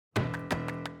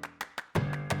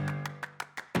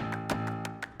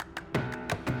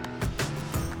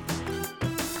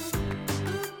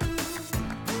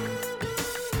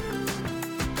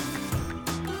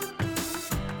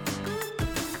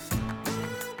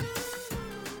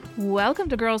Welcome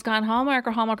to Girls Gone Hallmark,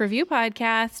 or Hallmark Review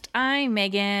Podcast. I'm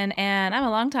Megan, and I'm a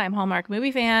longtime Hallmark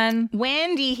movie fan.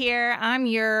 Wendy here. I'm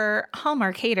your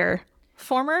Hallmark hater.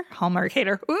 Former Hallmark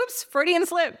hater. Oops, Freudian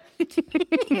slip.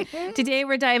 Today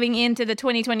we're diving into the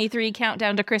 2023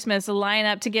 Countdown to Christmas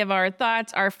lineup to give our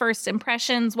thoughts, our first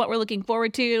impressions, what we're looking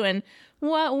forward to, and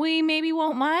what we maybe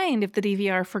won't mind if the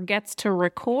DVR forgets to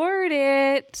record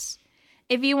it.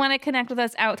 If you want to connect with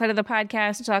us outside of the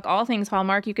podcast to talk all things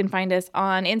Hallmark, you can find us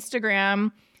on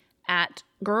Instagram at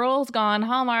Girls Gone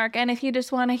Hallmark. And if you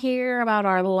just want to hear about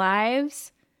our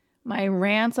lives, my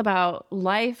rants about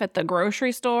life at the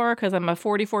grocery store, because I'm a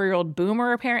 44-year-old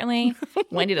boomer, apparently.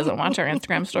 Wendy doesn't watch our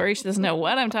Instagram story. She doesn't know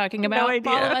what I'm talking about. No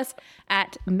idea. Follow us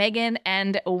at Megan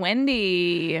and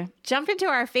Wendy. Jump into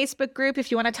our Facebook group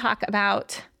if you want to talk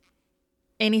about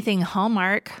anything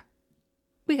Hallmark.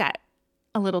 We got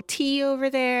a little tea over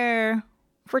there.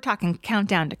 We're talking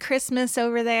Countdown to Christmas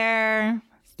over there.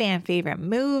 Fan favorite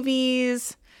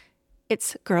movies.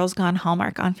 It's Girls Gone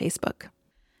Hallmark on Facebook.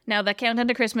 Now, the Countdown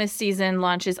to Christmas season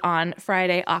launches on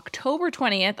Friday, October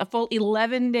 20th, a full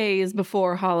 11 days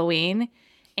before Halloween.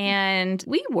 And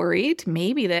we worried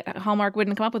maybe that Hallmark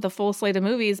wouldn't come up with a full slate of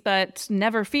movies, but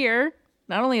never fear.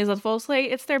 Not only is it a full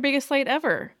slate, it's their biggest slate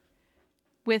ever,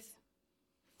 with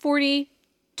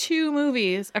 42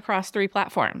 movies across 3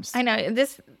 platforms. I know,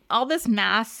 all this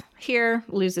math here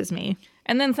loses me.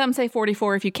 And then some say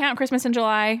 44 if you count Christmas in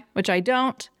July, which I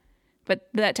don't. But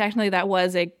that technically that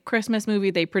was a Christmas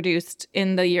movie they produced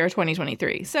in the year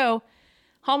 2023. So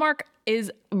Hallmark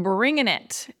is bringing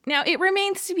it. Now, it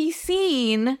remains to be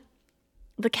seen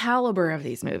the caliber of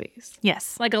these movies.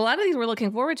 Yes. Like, a lot of these we're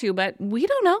looking forward to, but we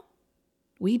don't know.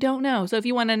 We don't know. So if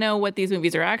you want to know what these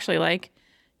movies are actually like,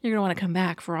 you're going to want to come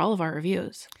back for all of our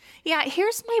reviews. Yeah,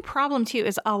 here's my problem, too,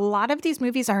 is a lot of these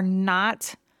movies are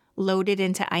not loaded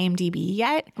into IMDb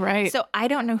yet. Right. So I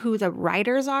don't know who the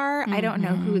writers are. I don't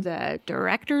know who the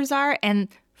directors are. And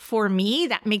for me,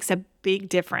 that makes a big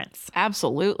difference.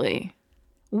 Absolutely.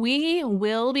 We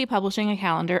will be publishing a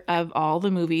calendar of all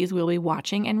the movies we'll be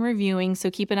watching and reviewing,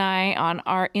 so keep an eye on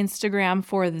our Instagram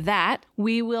for that.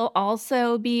 We will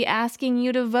also be asking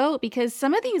you to vote, because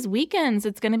some of these weekends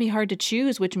it's going to be hard to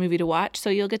choose which movie to watch, so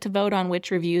you'll get to vote on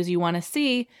which reviews you want to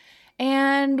see.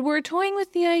 And we're toying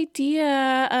with the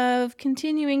idea of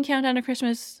continuing Countdown to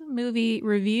Christmas movie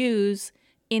reviews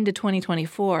into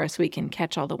 2024 so we can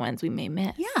catch all the ones we may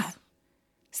miss. Yeah.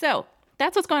 So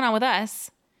that's what's going on with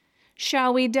us.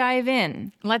 Shall we dive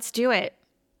in? Let's do it.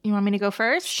 You want me to go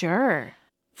first? Sure.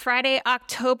 Friday,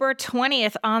 October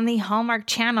 20th on the Hallmark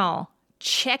Channel.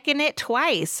 Checking It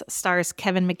Twice stars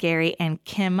Kevin McGarry and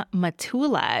Kim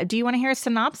Matula. Do you want to hear a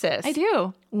synopsis? I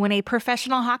do. When a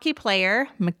professional hockey player,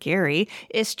 McGarry,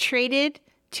 is traded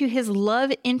to his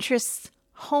love interest's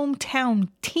hometown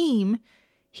team,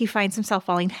 he finds himself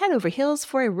falling head over heels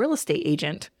for a real estate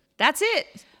agent. That's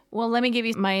it. Well, let me give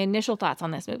you my initial thoughts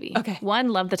on this movie. Okay. 1,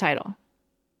 love the title.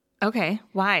 Okay.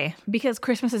 Why? Because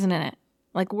Christmas isn't in it.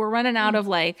 Like, we're running out of,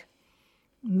 like,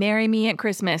 Marry Me at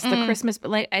Christmas, the Christmas,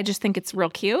 but like, I just think it's real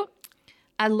cute.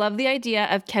 I love the idea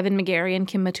of Kevin McGarry and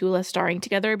Kim Matula starring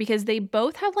together because they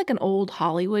both have like an old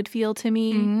Hollywood feel to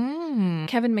me.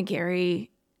 Kevin McGarry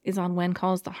is on When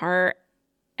Calls the Heart,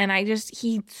 and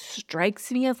he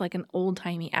strikes me as like an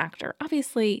old-timey actor.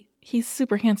 Obviously, he's a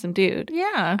super handsome dude.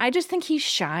 Yeah. I just think he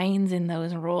shines in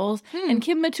those roles. And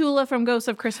Kim Matula from Ghosts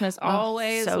of Christmas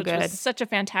Always, so which good. was such a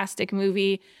fantastic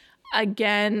movie.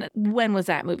 Again, when was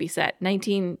that movie set?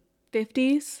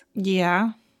 1950s?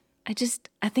 Yeah. I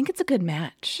think it's a good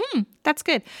match. That's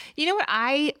good. You know what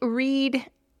I read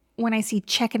when I see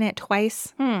Checking It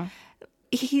Twice?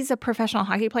 He's a professional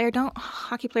hockey player. Don't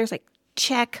hockey players like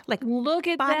check, like Look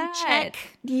at body that. check?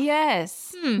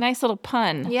 Yes. Nice little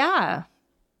pun. Yeah.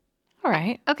 All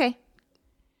right. Okay.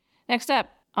 Next up,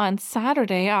 on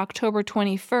Saturday, October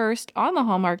 21st, on the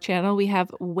Hallmark Channel, we have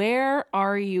Where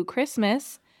Are You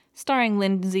Christmas? Starring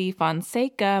Lindsay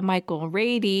Fonseca, Michael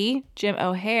Rady, Jim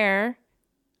O'Hare,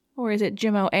 or is it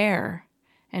Jim O'Air,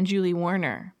 and Julie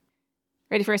Warner.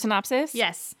 Ready for a synopsis?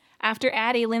 Yes. After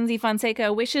Addie, Lindsay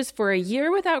Fonseca wishes for a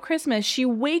year without Christmas, she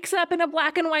wakes up in a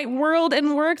black and white world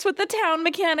and works with the town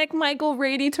mechanic Michael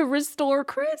Rady to restore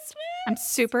Christmas. I'm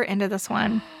super into this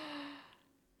one.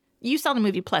 You saw the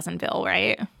movie Pleasantville,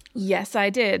 right? Yes, I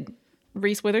did.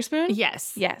 Reese Witherspoon?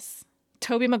 Yes. Yes.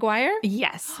 Tobey Maguire?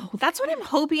 Yes. That's what I'm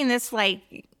hoping this,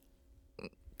 like,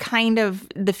 kind of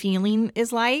the feeling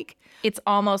is like. It's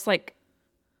almost like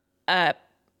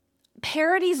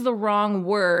parody's the wrong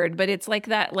word, but it's like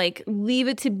that, like, Leave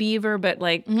It to Beaver, but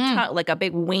like like a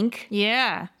big wink.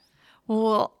 Yeah.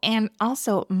 Well, and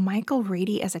also Michael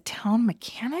Rady as a town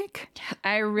mechanic.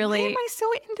 I Why really, am I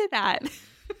so into that?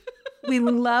 we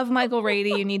love Michael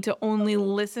Rady. You need to only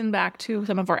listen back to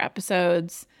some of our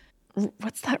episodes.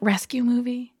 What's that rescue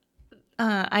movie?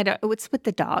 I don't. What's with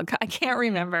the dog? I can't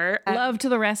remember. Love to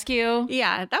the Rescue.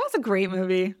 Yeah, that was a great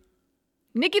movie.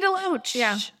 Nikki DeLoach.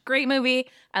 Yeah. Great movie.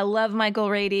 I love Michael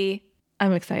Rady.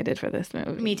 I'm excited for this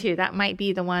movie. Me too. That might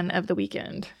be the one of the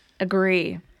weekend.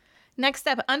 Agree. Next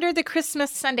up, Under the Christmas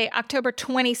Sunday, October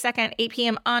 22nd, 8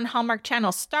 p.m. on Hallmark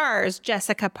Channel, stars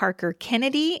Jessica Parker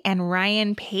Kennedy and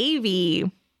Ryan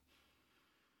Pavey.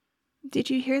 Did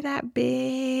you hear that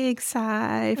big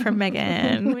sigh from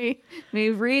Megan?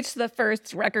 We've reached the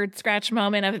first record scratch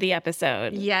moment of the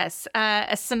episode. Yes.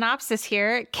 A synopsis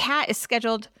here. Kat is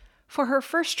scheduled for her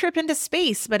first trip into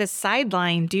space, but is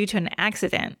sidelined due to an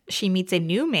accident. She meets a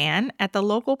new man at the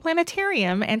local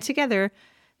planetarium, and together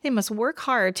they must work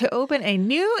hard to open a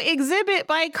new exhibit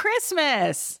by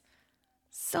Christmas.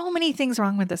 So many things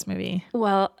wrong with this movie.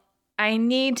 Well, I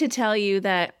need to tell you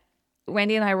that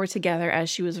Wendy and I were together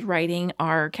as she was writing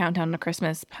our Countdown to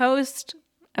Christmas post,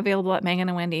 available at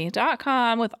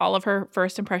meganandwendy.com, with all of her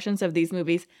first impressions of these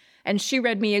movies. And she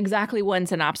read me exactly one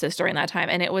synopsis during that time,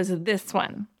 and it was this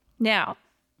one. Now,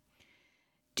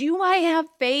 do I have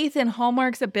faith in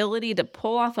Hallmark's ability to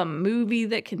pull off a movie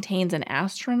that contains an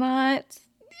astronaut?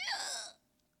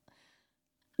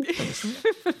 I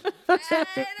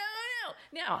don't know.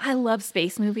 Now, I love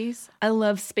space movies. I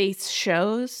love space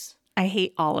shows. I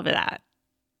hate all of that.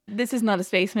 This is not a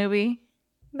space movie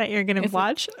That you're going to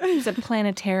watch? It's a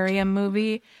planetarium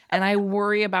movie, and I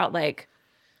worry about like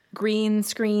green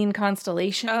screen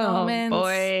constellation moments. Oh,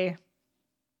 boy.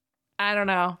 I don't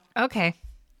know. Okay.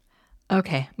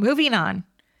 Moving on.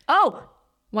 Oh,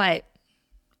 What?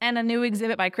 and a new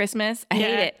exhibit by Christmas. I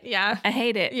hate it. Yeah. I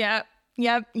hate it.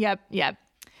 Yep.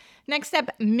 Next up,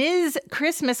 Ms.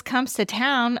 Christmas Comes to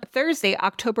Town, Thursday,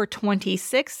 October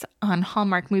 26th on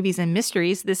Hallmark Movies and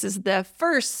Mysteries. This is the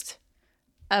first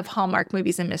of Hallmark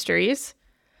Movies and Mysteries.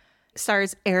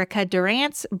 Stars Erica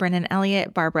Durance, Brennan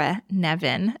Elliott, Barbara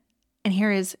Nevin. And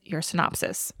here is your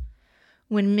synopsis.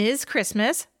 When Ms.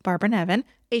 Christmas, Barbara Nevin,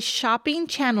 a shopping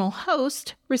channel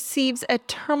host, receives a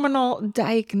terminal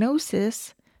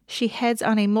diagnosis, she heads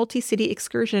on a multi-city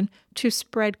excursion to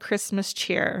spread Christmas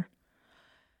cheer.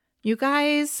 You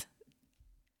guys,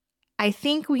 I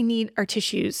think we need our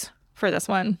tissues for this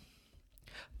one.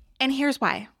 And here's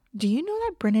why. Do you know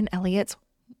that Brennan Elliott's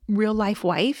real life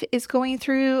wife is going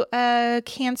through a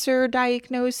cancer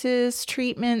diagnosis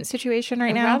treatment situation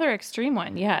right now? A rather extreme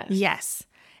one, yes. Yes.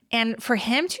 And for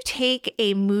him to take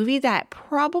a movie that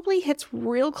probably hits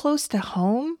real close to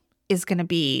home is going to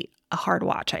be a hard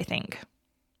watch, I think.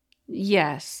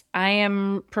 Yes, I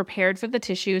am prepared for the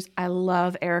tissues. I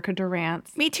love Erica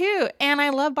Durance. Me too. And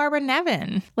I love Barbara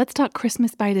Nevin. Let's talk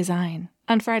Christmas by Design.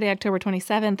 On Friday, October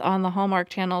 27th on the Hallmark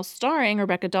Channel, starring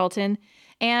Rebecca Dalton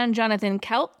and Jonathan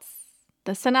Keltz.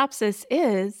 The synopsis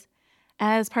is,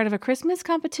 as part of a Christmas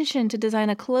competition to design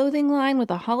a clothing line with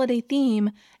a holiday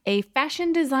theme, a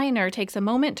fashion designer takes a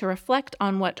moment to reflect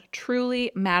on what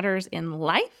truly matters in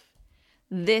life.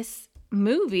 This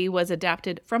movie was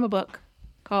adapted from a book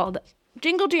called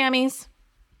Jingle Jammies.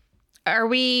 Are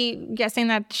we guessing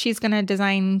that she's going to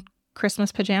design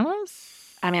Christmas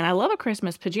pajamas? I mean, I love a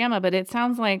Christmas pajama, but it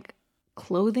sounds like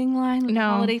clothing line with a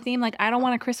holiday theme. Like, I don't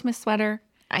want a Christmas sweater.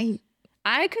 I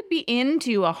could be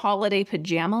into a holiday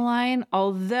pajama line,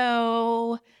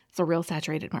 although it's a real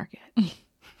saturated market.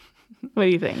 What do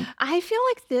you think? I feel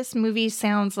like this movie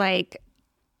sounds like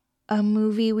a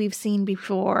movie we've seen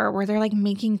before where they're like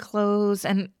making clothes,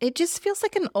 and it just feels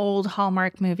like an old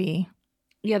Hallmark movie.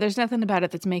 Yeah, there's nothing about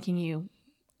it that's making you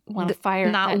want to fire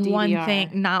not that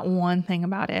DVR. Not one thing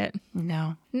about it.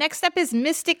 No. Next up is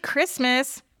Mystic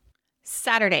Christmas,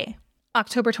 Saturday,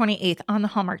 October 28th on the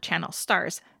Hallmark Channel.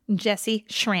 Stars Jesse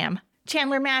Schramm,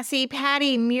 Chandler Massey,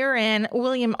 Patty Murin,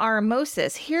 William R.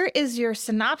 Moses. Here is your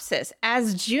synopsis.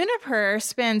 As Juniper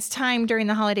spends time during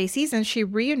the holiday season, she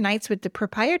reunites with the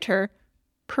proprietor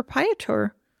of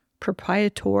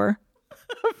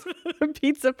the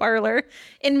pizza parlor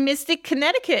in Mystic,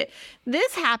 Connecticut.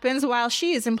 This happens while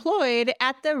she is employed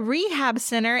at the rehab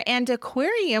center and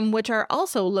aquarium, which are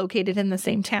also located in the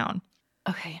same town.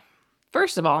 Okay.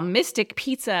 First of all, Mystic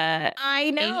Pizza.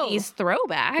 I know. 80s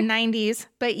throwback. 90s,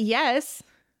 but yes.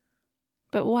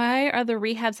 But why are the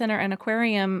rehab center and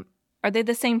aquarium, are they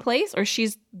the same place, or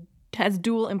has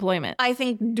dual employment? I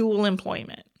think dual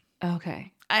employment.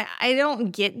 Okay. I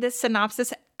don't get this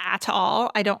synopsis at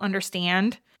all. I don't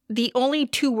understand. The only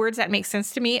two words that make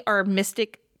sense to me are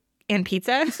mystic and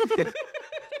pizza.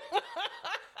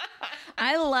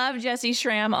 I love Jessie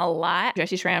Schramm a lot.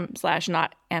 Jessie Schramm /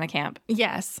 not Anna Camp.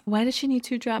 Yes. Why does she need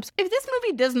 2 drops? If this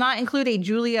movie does not include a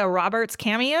Julia Roberts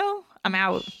cameo, I'm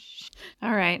out.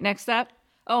 All right, next up.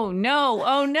 Oh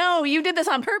no, you did this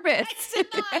on purpose.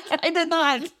 I did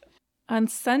not. On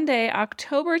Sunday,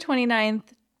 October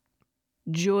 29th,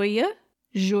 Joya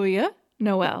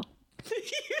Noel.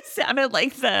 You sounded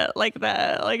like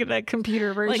the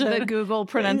computer version. Like the Google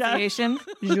pronunciation.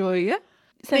 Yeah. Joya.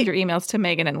 Send your emails to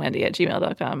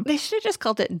megan@wendy@gmail.com. They should have just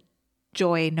called it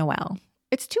Joy Noel.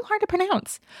 It's too hard to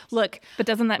pronounce. Look, but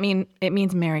doesn't that mean it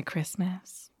means Merry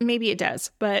Christmas? Maybe it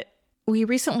does, but we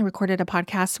recently recorded a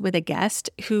podcast with a guest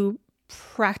who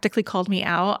practically called me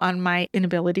out on my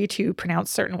inability to pronounce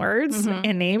certain words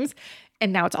and names,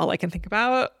 and now it's all I can think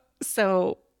about.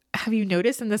 So have you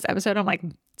noticed in this episode I'm like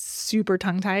super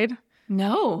tongue-tied?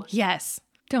 No. Yes.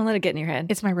 Don't let it get in your head.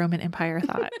 It's my Roman Empire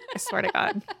thought. I swear to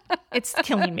God. It's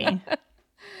killing me.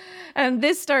 And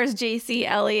this stars J.C.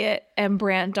 Elliott and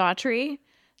Brant Daughtry.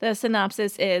 The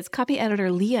synopsis is copy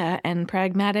editor Leah and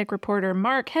pragmatic reporter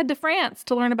Mark head to France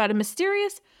to learn about a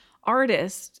mysterious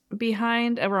artist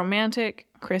behind a romantic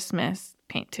Christmas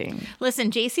painting.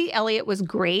 Listen, J.C. Elliott was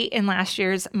great in last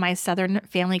year's My Southern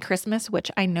Family Christmas, which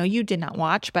I know you did not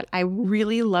watch, but I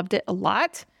really loved it a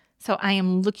lot. So I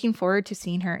am looking forward to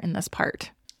seeing her in this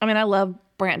part. I mean, I love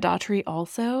Brant Daughtry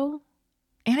also.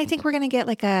 And I think we're going to get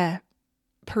like a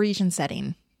Parisian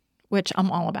setting, which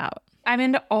I'm all about. I'm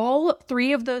into all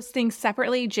 3 of those things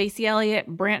separately. J.C. Elliott,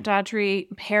 Brant Daughtry,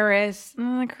 Paris,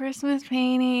 the Christmas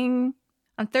painting.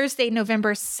 On Thursday,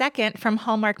 November 2nd, from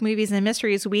Hallmark Movies and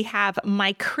Mysteries, we have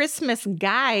My Christmas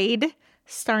Guide,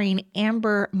 starring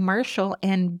Amber Marshall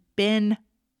and Ben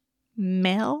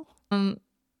Mel.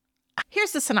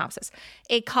 Here's the synopsis.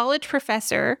 A college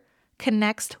professor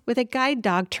connects with a guide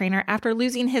dog trainer after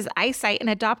losing his eyesight and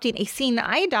adopting a seeing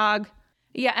eye dog.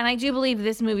 Yeah, and I do believe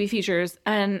this movie features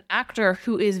an actor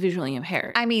who is visually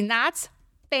impaired. I mean, that's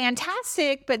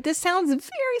fantastic, but this sounds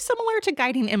very similar to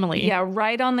Guiding Emily. Yeah,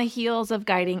 right on the heels of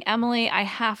Guiding Emily. I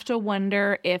have to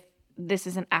wonder if this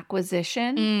is an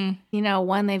acquisition. You know,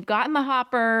 one they've got in the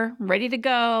hopper, ready to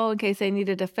go in case they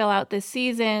needed to fill out this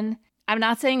season. I'm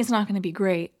not saying it's not going to be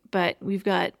great, but we've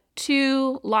got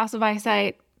 2 loss of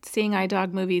eyesight, seeing eye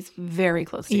dog movies very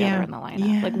close together in the lineup.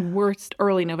 Yeah. Like worst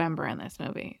early November in this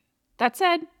movie. That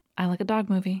said, I like a dog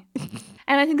movie.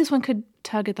 And I think this one could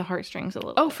tug at the heartstrings a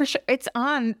little bit. Oh, for sure. It's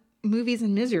on Movies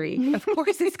and Misery. Of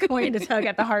course it's going to tug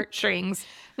at the heartstrings.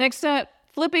 Next up,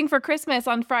 Flipping for Christmas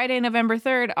on Friday, November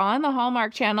 3rd on the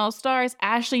Hallmark Channel stars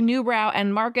Ashley Newbrow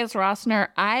and Marcus Rosner.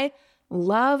 I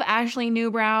love Ashley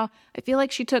Newbrow. I feel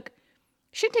like she didn't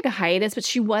take a hiatus, but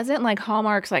she wasn't like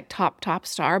Hallmark's like top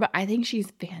star, but I think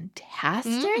she's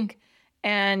fantastic.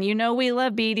 And you know we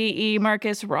love BDE,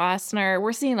 Marcus Rosner.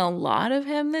 We're seeing a lot of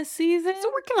him this season. He's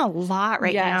working a lot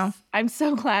right now. I'm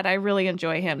so glad. I really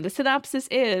enjoy him. The synopsis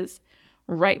is,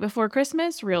 right before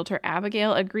Christmas, realtor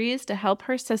Abigail agrees to help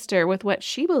her sister with what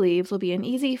she believes will be an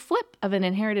easy flip of an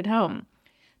inherited home.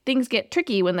 Things get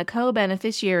tricky when the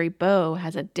co-beneficiary Beau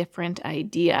has a different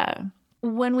idea.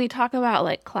 When we talk about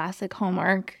like classic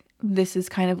Hallmark, this is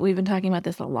kind of, we've been talking about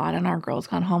this a lot in our Girls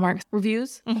Gone Hallmark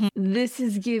reviews. This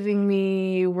is giving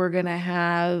me, we're going to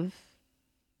have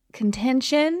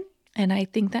contention, and I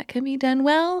think that can be done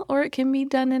well, or it can be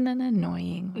done in an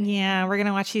annoying way. Yeah, we're going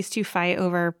to watch these 2 fight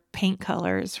over paint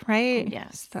colors, right?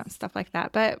 Yes. Stuff like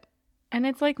that. And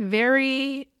it's like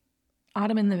very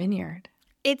Autumn in the Vineyard.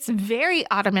 It's very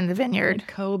Autumn in the Vineyard.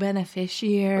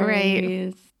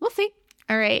 Co-beneficiaries. Right. We'll see.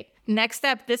 All right. Next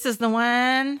up, this is the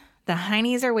one the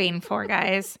Heinies are waiting for,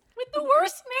 guys. With the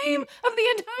worst name of the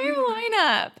entire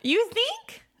lineup. You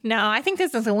think? No, I think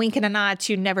this is a wink and a nod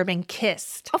to Never Been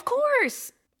Kissed. Of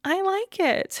course. I like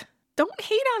it. Don't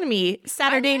hate on me.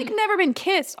 Saturday. I like Never Been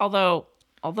Kissed, although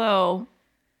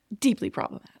deeply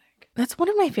problematic. That's one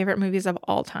of my favorite movies of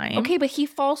all time. Okay, but he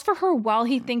falls for her while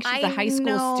he thinks she's a high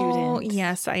school student.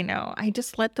 Yes, I know. I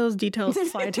just let those details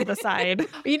slide to the side.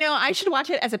 You know, I should watch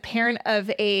it as a parent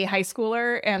of a high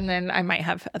schooler, and then I might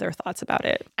have other thoughts about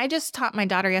it. I just taught my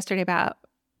daughter yesterday about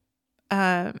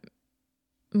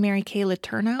Mary Kay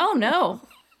Letourneau. Oh, no.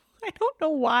 I don't know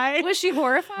why. Was she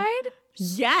horrified?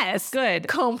 Yes. Good.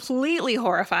 Completely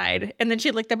horrified. And then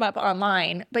she looked them up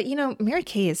online. But, you know, Mary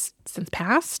Kay is since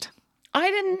passed. I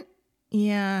didn't.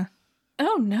 Yeah.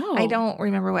 Oh, no. I don't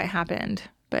remember what happened.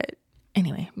 But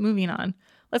anyway, moving on.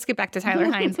 Let's get back to Tyler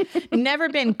Hynes. Never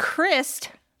Been Kissed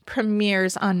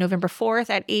premieres on November 4th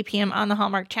at 8 p.m. on the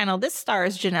Hallmark Channel. This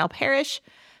stars Janelle Parrish,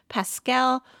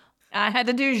 Pascal. I had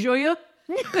to do Julia.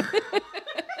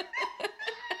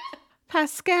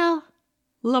 Pascal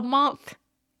Lamont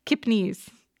Kipnis.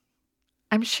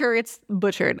 I'm sure it's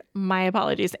butchered. My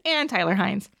apologies. And Tyler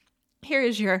Hines. Here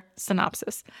is your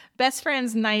synopsis. Best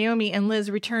friends Naomi and Liz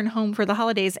return home for the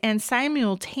holidays and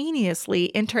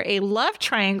simultaneously enter a love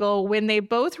triangle when they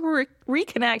both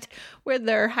reconnect with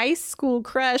their high school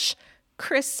crush,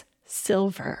 Chris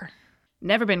Silver.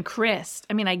 Never been Chris.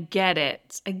 I mean, I get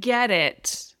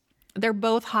it. They're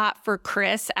both hot for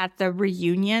Chris at the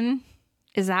reunion.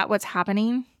 Is that what's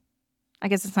happening? I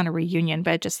guess it's not a reunion,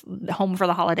 but just home for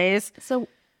the holidays. So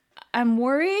I'm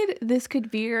worried this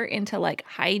could veer into like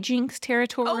hijinks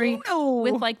territory. Oh,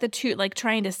 no. With like the two like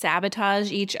trying to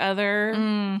sabotage each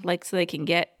other, like so they can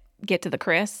get to the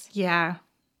Chris. Yeah.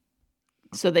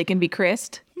 So they can be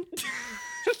Chrised.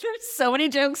 There's so many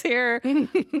jokes here.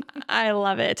 I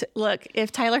love it. Look,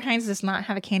 if Tyler Hines does not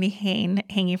have a candy cane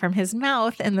hanging from his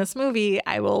mouth in this movie,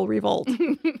 I will revolt.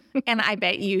 And I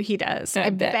bet you he does. I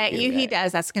bet you he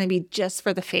does. That's going to be just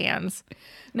for the fans.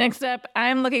 Next up,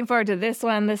 I'm looking forward to this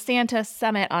one, the Santa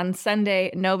Summit on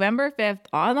Sunday, November 5th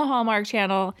on the Hallmark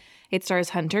Channel. It stars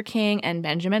Hunter King and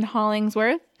Benjamin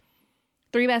Hollingsworth.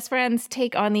 Three best friends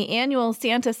take on the annual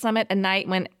Santa Summit, a night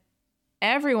when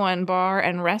everyone bar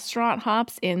and restaurant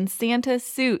hops in Santa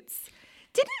suits.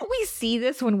 Didn't we see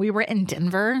this when we were in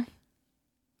Denver?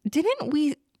 Didn't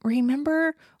we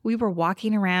remember we were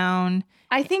walking around?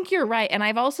 I think you're right. And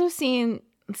I've also seen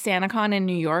SantaCon in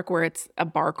New York where it's a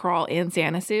bar crawl in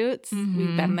Santa suits.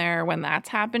 We've been there when that's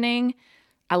happening.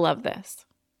 I love this.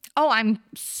 Oh, I'm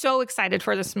so excited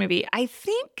for this movie. I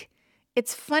think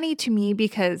it's funny to me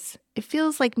because it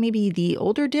feels like maybe the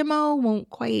older demo won't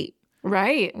quite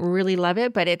really love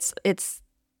it, but it's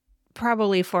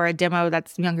probably for a demo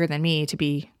that's younger than me, to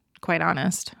be quite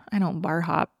honest. I don't bar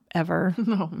hop ever.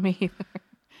 No, me either.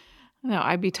 No,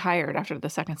 I'd be tired after the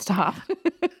second stop.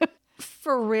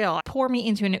 For real. Pour me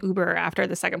into an Uber after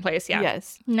the second place. Yeah.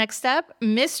 Yes. Next up,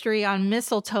 Mystery on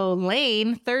Mistletoe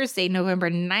Lane, Thursday,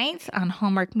 November 9th on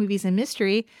Hallmark Movies and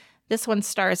Mystery. This one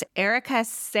stars Erica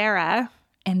Sarah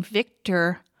and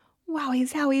Victor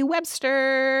Wowie Zowie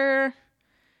Webster.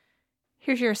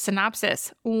 Here's your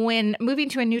synopsis. When moving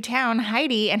to a new town,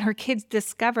 Heidi and her kids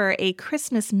discover a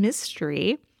Christmas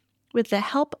mystery with the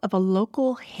help of a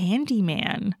local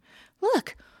handyman.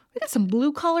 Look, we got some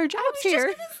blue-collar jobs here. I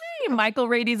was just going to say, Michael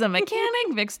Rady's a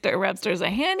mechanic, Victor Webster's a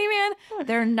handyman.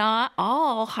 They're not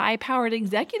all high-powered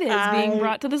executives being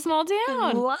brought to the small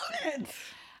town. Love it.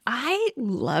 I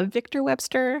love Victor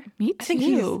Webster. Me too. I think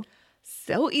he's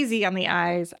so easy on the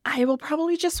eyes. I will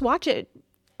probably just watch it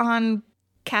on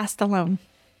Cast alone.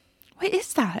 What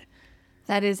is that?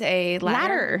 That is a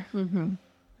ladder. Mm-hmm.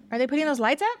 Are they putting those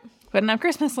lights up? Putting up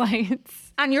Christmas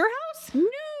lights. On your house? No.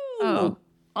 Oh.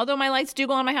 Although my lights do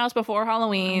go on my house before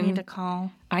Halloween.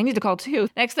 I need to call too.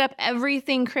 Next up,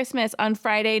 Everything Christmas on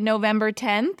Friday, November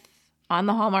 10th on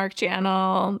the Hallmark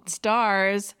Channel.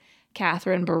 Stars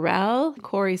Catherine Burrell,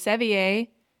 Corey Sevier,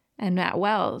 and Matt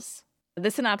Wells. The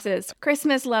synopsis: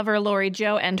 Christmas lover Lori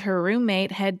Jo and her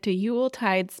roommate head to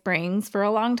Yuletide Springs for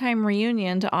a longtime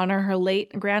reunion to honor her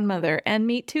late grandmother and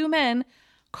meet two men,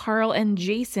 Carl and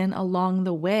Jason, along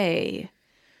the way.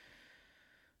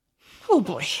 Oh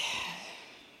boy.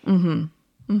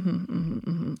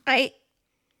 I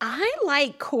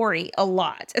like Corey a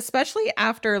lot, especially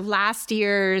after last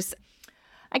year's,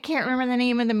 I can't remember the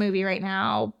name of the movie right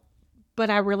now, but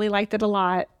I really liked it a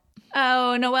lot.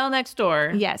 Oh, Noelle Next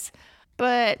Door. Yes.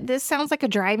 But this sounds like a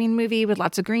driving movie with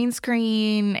lots of green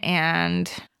screen,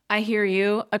 and I hear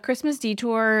you. A Christmas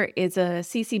Detour is a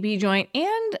CCB joint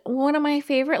and one of my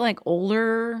favorite like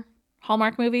older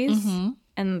Hallmark movies.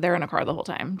 And they're in a car the whole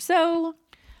time. So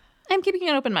I'm keeping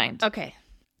an open mind. Okay.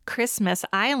 Christmas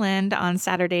Island on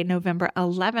Saturday, November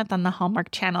 11th on the Hallmark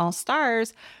Channel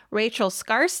stars Rachel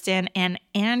Scarston and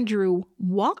Andrew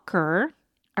Walker.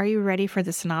 Are you ready for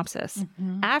the synopsis?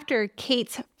 After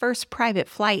Kate's first private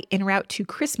flight en route to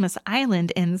Christmas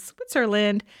Island in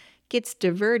Switzerland gets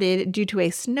diverted due to a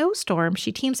snowstorm,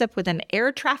 she teams up with an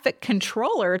air traffic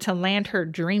controller to land her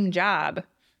dream job.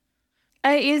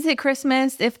 Is it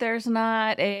Christmas if there's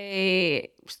not a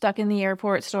stuck in the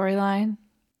airport storyline?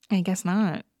 I guess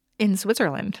not. In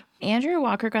Switzerland. Andrew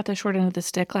Walker got the short end of the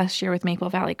stick last year with Maple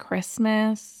Valley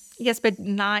Christmas. Yes, but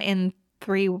not in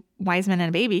Three Wise Men and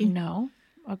a Baby. No.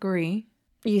 Agree.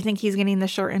 You think he's getting the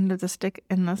short end of the stick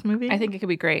in this movie? I think it could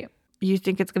be great. You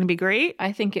think it's going to be great?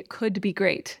 I think it could be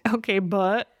great. Okay,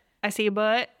 but I see a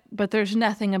but. But there's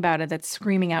nothing about it that's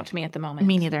screaming out to me at the moment.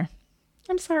 Me neither.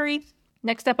 I'm sorry.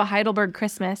 Next up, A Heidelberg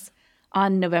Christmas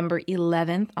on November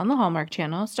 11th on the Hallmark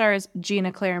Channel stars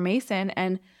Gina Claire Mason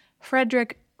and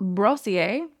Frederick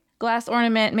Brossier. Glass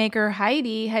ornament maker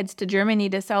Heidi heads to Germany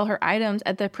to sell her items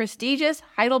at the prestigious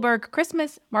Heidelberg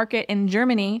Christmas market in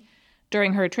Germany.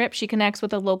 During her trip, she connects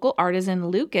with a local artisan,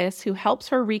 Lucas, who helps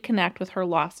her reconnect with her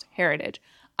lost heritage.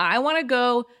 I want to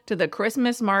go to the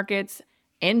Christmas markets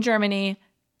in Germany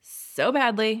so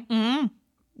badly.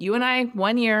 You and I,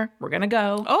 1 year, we're going to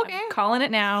go. Okay. I'm calling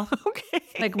it now. Okay.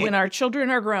 Like when our children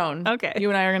are grown. Okay. You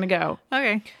and I are going to go.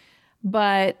 Okay.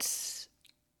 But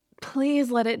please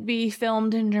let it be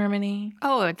filmed in Germany.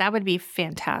 Oh, that would be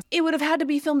fantastic. It would have had to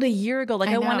be filmed a year ago. Like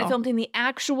I want it know. filmed in the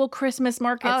actual Christmas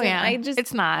markets. Oh, yeah.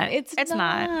 It's not. It's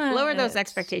not. Lower those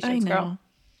expectations, I know. girl.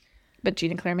 But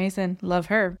Gina Claire Mason, love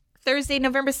her. Thursday,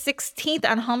 November 16th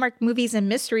on Hallmark Movies and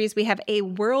Mysteries, we have A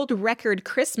World Record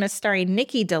Christmas starring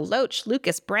Nikki DeLoach,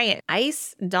 Lucas Bryant,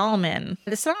 Ice Dahlman.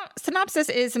 The synopsis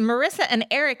is Marissa and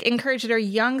Eric encourage their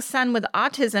young son with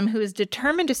autism who is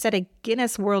determined to set a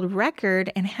Guinness World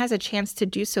Record and has a chance to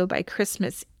do so by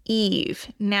Christmas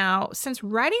Eve. Now, since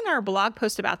writing our blog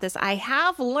post about this, I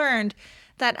have learned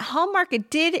that Hallmark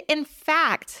did, in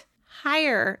fact,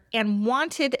 hire and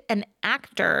wanted an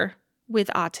actor with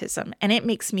autism, and it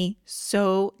makes me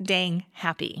so dang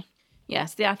happy.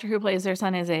 Yes, the actor who plays their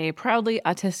son is a proudly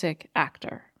autistic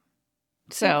actor.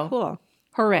 So cool.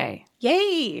 Hooray.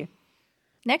 Yay.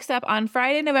 Next up, on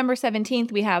Friday, November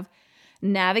 17th, we have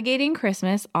Navigating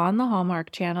Christmas on the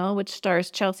Hallmark Channel, which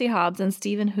stars Chelsea Hobbs and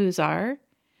Stephen Huzar.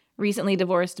 Recently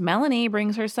divorced Melanie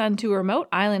brings her son to a remote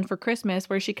island for Christmas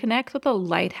where she connects with a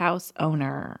lighthouse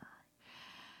owner.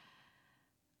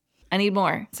 I need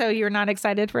more. So you're not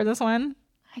excited for this one?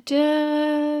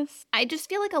 I just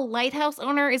feel like a lighthouse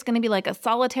owner is going to be like a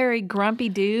solitary, grumpy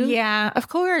dude. Yeah, of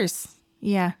course.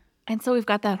 Yeah. And so we've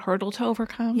got that hurdle to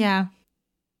overcome. Yeah.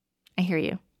 I hear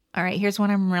you. All right, here's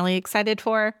one I'm really excited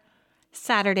for.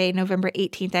 Saturday, November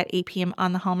 18th at 8 p.m.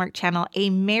 on the Hallmark Channel, A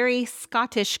Merry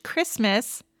Scottish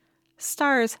Christmas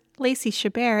stars Lacey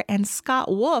Chabert and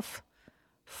Scott Wolf,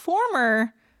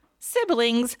 former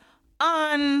siblings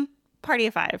on Party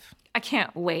of Five. I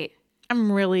can't wait. I'm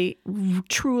really,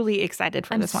 truly excited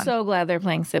for this one. I'm so glad they're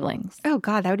playing siblings. Oh,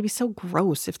 God, that would be so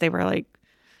gross if they were like...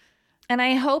 And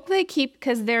I hope they keep,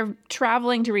 because they're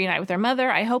traveling to reunite with their mother,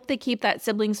 I hope they keep that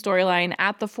sibling storyline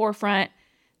at the forefront.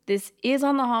 This is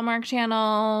on the Hallmark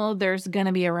Channel. There's going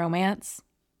to be a romance.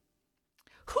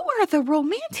 Who are the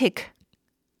romantic?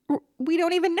 We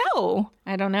don't even know.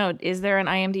 I don't know. Is there an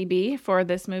IMDb for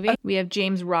this movie? We have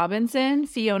James Robinson,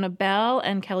 Fiona Bell,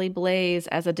 and Kelly Blaze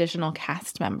as additional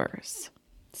cast members.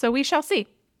 So we shall see.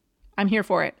 I'm here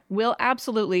for it. We'll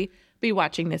absolutely be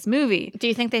watching this movie. Do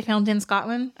you think they filmed in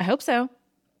Scotland? I hope so.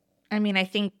 I mean, I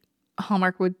think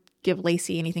Hallmark would give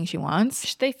Lacey anything she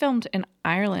wants. They filmed in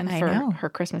Ireland for her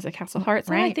Christmas at Castle Heart.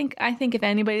 So Right. I think if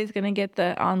anybody's going to get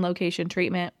the on-location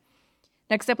treatment.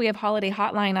 Next up, we have Holiday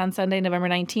Hotline on Sunday, November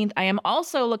 19th. I am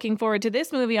also looking forward to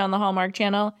this movie on the Hallmark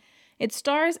Channel. It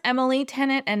stars Emily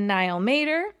Tennant and Niall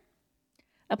Mater.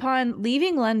 Upon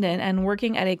leaving London and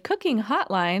working at a cooking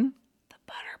hotline, the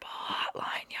Butterball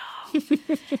Hotline,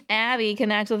 y'all, Abby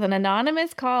connects with an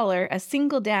anonymous caller, a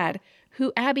single dad,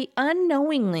 who Abby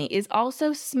unknowingly is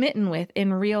also smitten with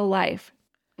in real life.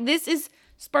 This is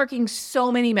sparking so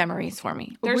many memories for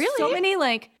me. There's so many,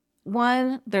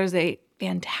 there's a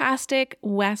fantastic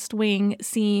West Wing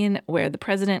scene where the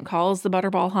president calls the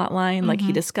Butterball Hotline, like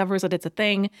he discovers that it's a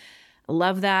thing.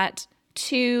 Love that.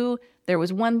 2, there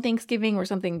was one Thanksgiving where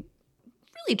something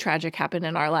really tragic happened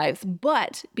in our lives.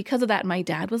 But because of that, my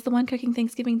dad was the one cooking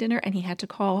Thanksgiving dinner and he had to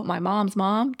call my mom's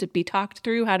mom to be talked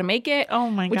through how to make it.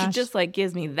 Oh my gosh. Which just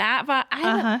gives me that vibe.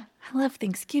 I love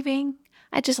Thanksgiving.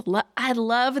 I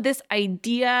love this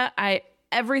idea.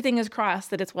 Everything is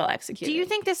crossed that it's well executed. Do you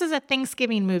think this is a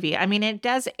Thanksgiving movie? I mean, it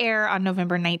does air on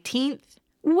November 19th.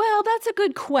 Well, that's a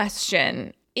good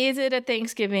question. Is it a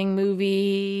Thanksgiving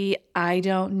movie? I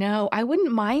don't know. I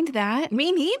wouldn't mind that.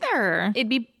 Me neither. It'd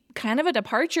be kind of a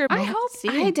departure. We'll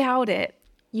I doubt it.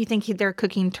 You think they're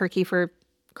cooking turkey for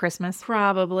Christmas?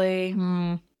 Probably.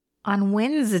 On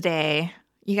Wednesday,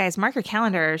 you guys mark your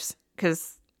calendars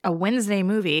because a Wednesday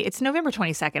movie, it's November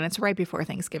 22nd. It's right before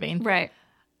Thanksgiving. Right.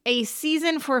 A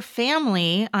Season for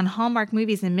Family on Hallmark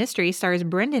Movies and Mystery stars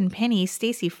Brendan Penny,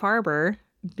 Stacey Farber,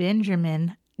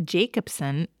 Benjamin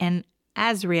Jacobson, and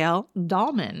Azriel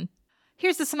Dahlman.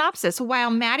 Here's the synopsis. While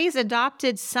Maddie's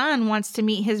adopted son wants to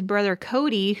meet his brother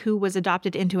Cody, who was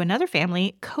adopted into another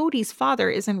family, Cody's father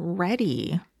isn't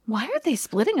ready. Why are they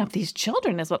splitting up these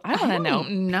children is what I want to know.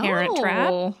 No. Parent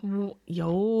Trap?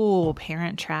 Yo,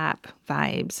 Parent Trap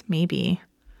vibes, maybe.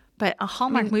 But a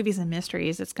Hallmark Movies and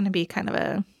Mysteries, it's going to be kind of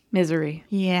a... Misery.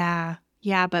 Yeah,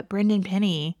 but Brendan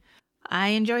Penny, I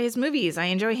enjoy his movies. I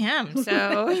enjoy him.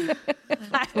 So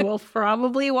I will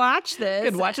probably watch this.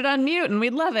 Could watch it on mute and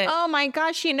we'd love it. Oh my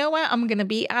gosh, you know what? I'm going to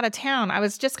be out of town. I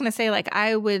was just going to say, like,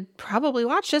 I would probably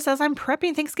watch this as I'm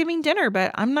prepping Thanksgiving dinner,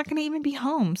 but I'm not going to even be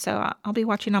home. So I'll be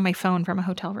watching on my phone from a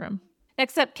hotel room.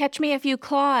 Next up, Catch Me If You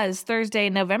Claws, Thursday,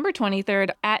 November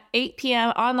 23rd at 8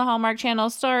 p.m. on the Hallmark Channel.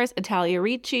 Stars Italia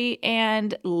Ricci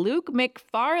and Luke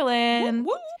McFarlane.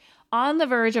 Woo, woo. On the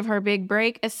verge of her big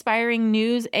break, aspiring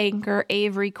news anchor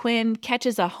Avery Quinn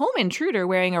catches a home intruder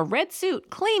wearing a red suit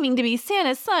claiming to be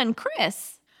Santa's son,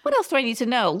 Chris. What else do I need to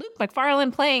know? Luke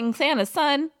McFarlane playing Santa's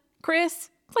son, Chris.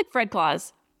 It's like Fred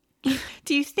Claus.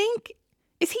 Do you think,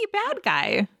 is he a bad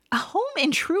guy? A home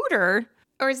intruder?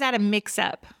 Or is that a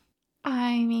mix-up?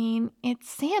 I mean, it's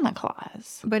Santa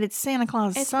Claus. But it's Santa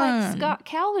Claus' It's son. like Scott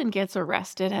Calvin gets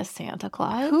arrested as Santa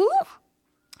Claus. Who?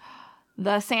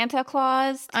 The Santa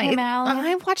Claus, Tim Allen.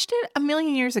 I watched it a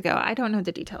million years ago. I don't know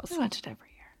the details. I watch it every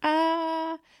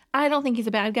year. I don't think he's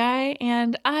a bad guy,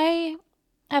 and I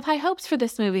have high hopes for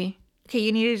this movie. Okay,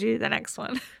 you need to do the next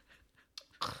one.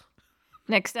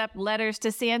 Next up, Letters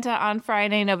to Santa on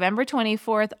Friday, November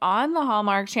 24th on the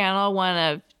Hallmark Channel, one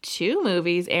of 2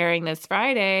 movies airing this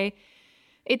Friday.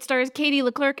 It stars Katie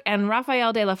Leclerc and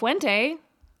Rafael de la Fuente.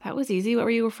 That was easy. What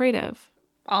were you afraid of?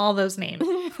 All those names.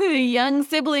 Young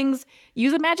siblings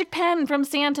use a magic pen from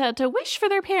Santa to wish for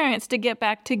their parents to get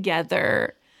back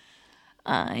together.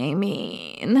 I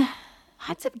mean,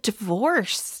 Lots of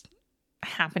divorce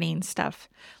happening stuff.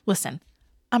 Listen,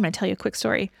 I'm going to tell you a quick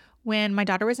story. When my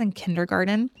daughter was in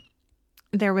kindergarten,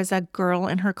 there was a girl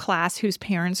in her class whose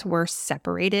parents were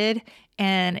separated,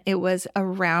 and it was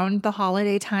around the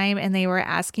holiday time, and they were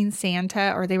asking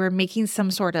Santa, or they were making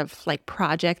some sort of like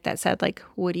project that said like,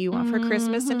 what do you want for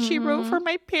Christmas? And she wrote for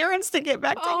my parents to get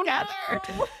back together. No. That's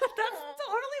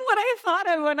totally what I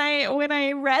thought of when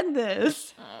I read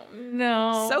this.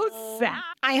 no. So sad.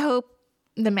 I hope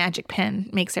the magic pen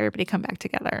makes everybody come back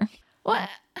together. What?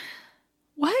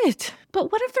 What?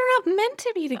 But what if they're not meant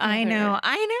to be together?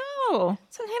 I know.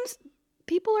 Sometimes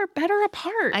people are better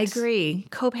apart. I agree.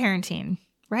 Co-parenting,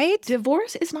 right?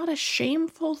 Divorce is not a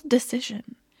shameful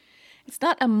decision. It's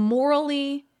not a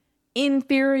morally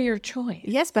inferior choice.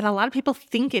 Yes, but a lot of people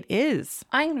think it is.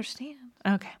 I understand.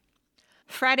 Okay.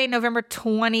 Friday, November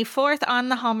 24th on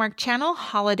the Hallmark Channel,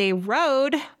 Holiday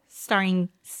Road, starring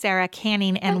Sarah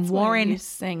Canning and That's why Warren you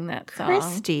sing that song.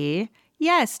 Christie.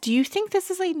 Yes. Do you think this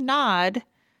is a nod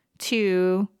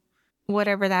to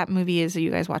whatever that movie is that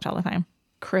you guys watch all the time?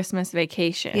 Christmas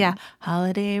Vacation. Yeah.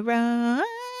 Holiday Road.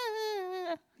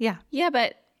 Yeah. Yeah,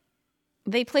 but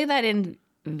they play that in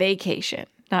Vacation,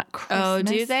 not Christmas Oh,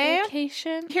 do they?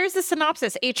 Vacation. Here's the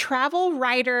synopsis. A travel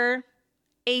writer,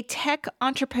 a tech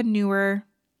entrepreneur,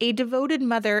 a devoted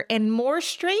mother, and more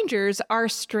strangers are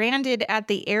stranded at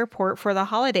the airport for the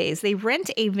holidays. They rent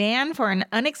a van for an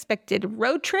unexpected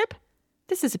road trip.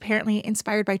 This is apparently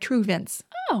inspired by true events.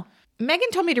 Oh.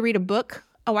 Megan told me to read a book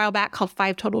a while back called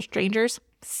 5 Total Strangers.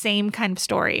 Same kind of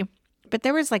story. But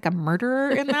there was like a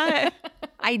murderer in that.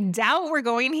 I doubt we're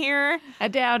going here. I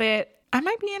doubt it. I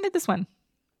might be into this one.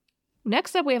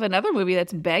 Next up, we have another movie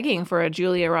that's begging for a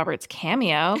Julia Roberts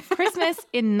cameo. Christmas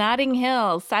in Notting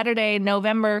Hill, Saturday,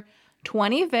 November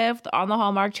 25th on the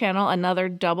Hallmark Channel, another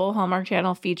double Hallmark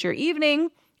Channel feature evening.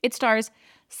 It stars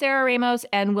Sarah Ramos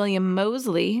and William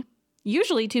Moseley.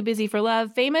 Usually too busy for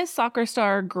love, famous soccer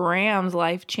star Graham's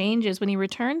life changes when he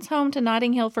returns home to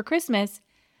Notting Hill for Christmas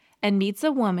and meets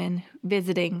a woman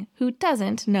visiting who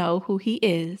doesn't know who he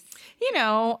is. You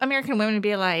know, American women would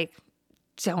be like,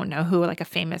 don't know who like a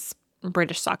famous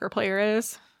British soccer player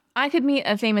is. I could meet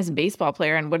a famous baseball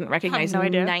player and wouldn't recognize no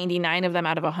idea. 99 of them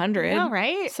out of 100. Yeah,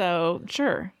 right? So,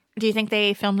 sure. Do you think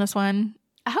they filmed this one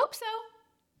I hope so.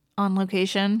 on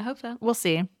location? I hope so. We'll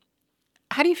see.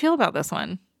 How do you feel about this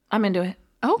one? I'm into it.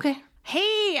 Okay.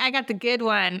 Hey, I got the good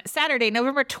one. Saturday,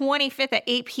 November 25th at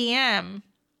 8 p.m.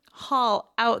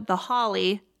 Haul Out the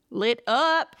Holly, lit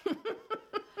up.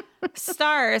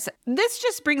 Stars. This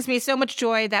just brings me so much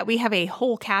joy that we have a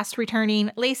whole cast returning.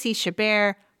 Lacey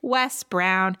Chabert, Wes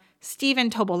Brown, Stephen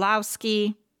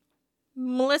Tobolowsky,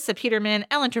 Melissa Peterman,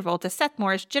 Ellen Travolta, Seth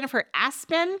Morris, Jennifer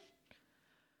Aspen.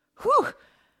 Whew.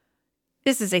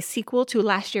 This is a sequel to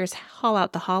last year's Haul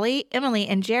Out the Holly. Emily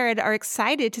and Jared are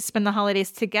excited to spend the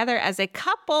holidays together as a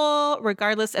couple,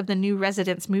 regardless of the new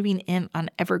residents moving in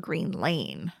on Evergreen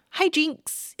Lane.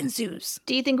 Hijinks ensues.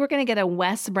 Do you think we're going to get a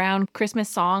Wes Brown Christmas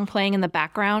song playing in the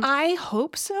background? I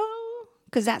hope so,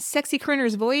 because that sexy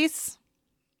crooner's voice,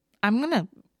 I'm going to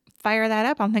fire that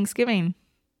up on Thanksgiving.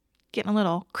 Getting a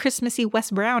little Christmassy Wes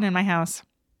Brown in my house.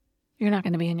 You're not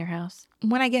going to be in your house.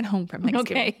 When I get home from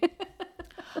Thanksgiving. Okay.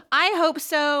 I hope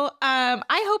so.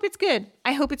 I hope it's good.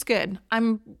 I hope it's good.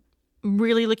 I'm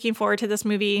really looking forward to this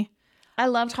movie. I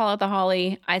loved Hall at the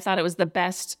Holly. I thought it was the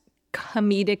best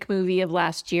comedic movie of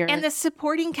last year. And the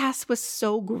supporting cast was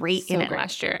so great in it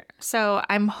last year. So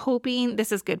I'm hoping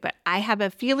this is good, but I have a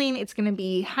feeling it's going to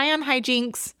be high on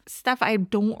hijinks, stuff I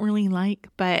don't really like,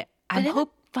 but I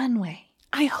hope fun way.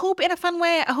 I hope in a fun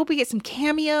way. I hope we get some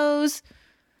cameos.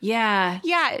 Yeah.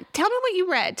 Yeah. Tell me what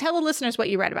you read. Tell the listeners what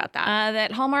you read about that.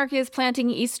 That Hallmark is planting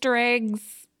Easter eggs,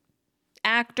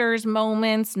 actors,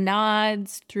 moments,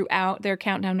 nods throughout their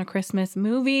countdown to Christmas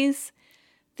movies.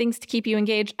 Things to keep you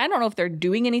engaged. I don't know if they're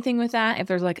doing anything with that, if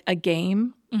there's like a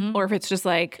game, or if it's just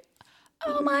like,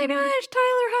 oh my gosh,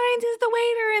 Tyler Hines is the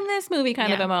waiter in this movie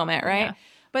kind of a moment, right? Yeah.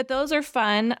 But those are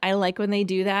fun. I like when they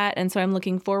do that. And so I'm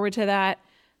looking forward to that.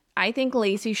 I think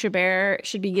Lacey Chabert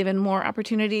should be given more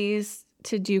opportunities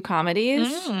to do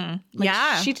comedies.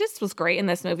 She just was great in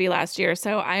this movie last year.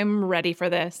 So I'm ready for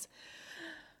this.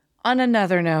 On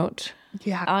another note,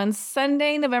 on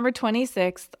Sunday, November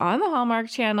 26th, on the Hallmark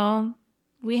Channel,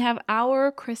 we have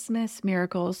Our Christmas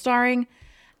Miracle, starring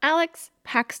Alex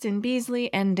Paxton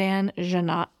Beasley and Dan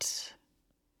Jeannotte.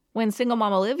 When single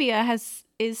mom Olivia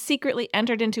is secretly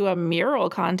entered into a mural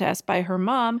contest by her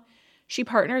mom, she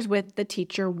partners with the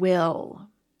teacher Will.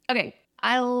 Okay,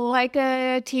 I like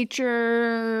a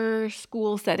teacher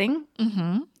school setting.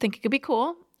 Think it could be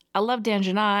cool. I love Dan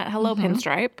Jeannotte. Hello,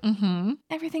 Pinstripe.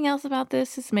 Everything else about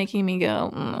this is making me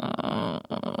go,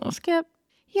 skip.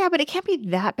 Yeah, but it can't be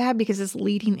that bad because it's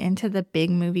leading into the big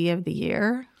movie of the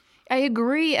year. I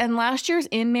agree. And last year's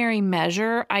In Merry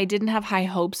Measure, I didn't have high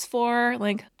hopes for,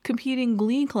 like competing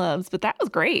Glee clubs, but that was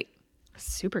great.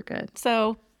 Super good.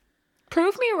 So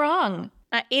prove me wrong.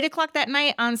 At 8 o'clock that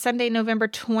night on Sunday, November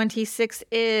 26th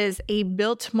is A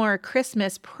Biltmore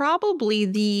Christmas, probably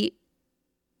the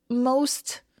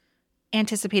most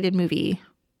anticipated movie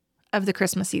of the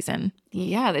Christmas season.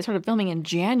 Yeah, they started filming in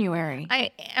January.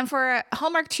 And for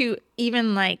Hallmark to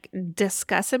even like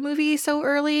discuss a movie so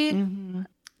early,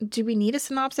 do we need a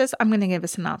synopsis? I'm going to give a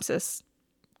synopsis,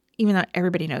 even though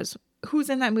everybody knows who's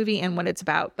in that movie and what it's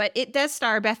about. But it does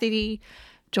star Bethany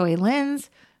Joy Lenz,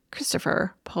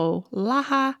 Christopher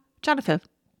Polaha,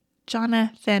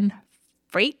 Jonathan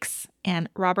Frakes, and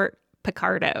Robert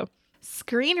Picardo.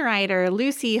 Screenwriter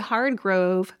Lucy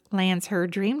Hardgrove lands her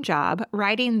dream job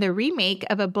writing the remake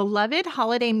of a beloved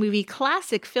holiday movie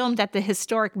classic filmed at the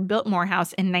historic Biltmore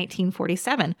House in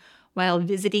 1947. While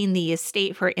visiting the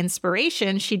estate for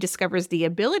inspiration, she discovers the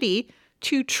ability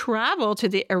to travel to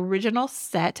the original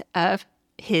set of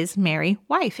His Merry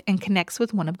Wife and connects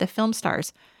with one of the film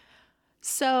stars.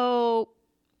 So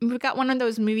we've got one of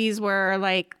those movies where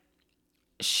like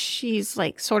she's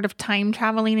like sort of time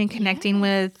traveling and connecting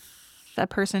with a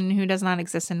person who does not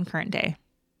exist in current day.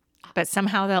 But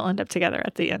somehow they'll end up together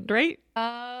at the end, right?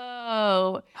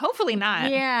 Oh. Hopefully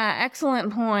not. Yeah,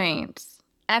 excellent point.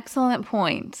 Excellent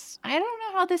point. I don't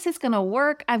know how this is going to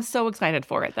work. I'm so excited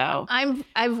for it, though.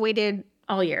 I've waited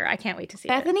all year. I can't wait to see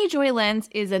it. Bethany Joy Lenz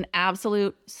is an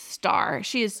absolute star.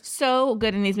 She is so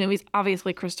good in these movies.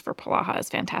 Obviously, Christopher Polaha is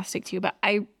fantastic, too. But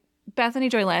Bethany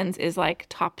Joy Lenz is like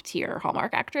top tier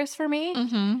Hallmark actress for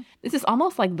me. This is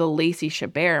almost like the Lacey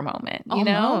Chabert moment, you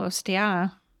know? Almost, yeah.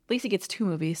 Lacey gets 2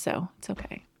 movies, so it's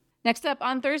okay. Next up,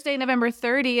 on Thursday, November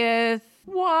 30th,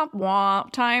 womp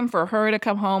womp, time for Her to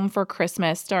Come Home for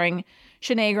Christmas, starring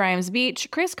Shanae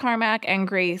Grimes-Beach, Chris Carmack, and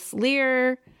Grace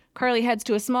Lear. Carly heads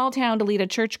to a small town to lead a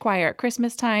church choir at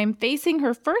Christmas time, facing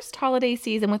her first holiday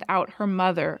season without her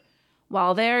mother.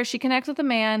 While there, she connects with a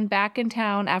man back in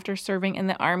town after serving in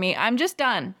the army. I'm just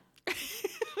done.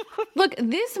 Look,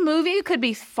 this movie could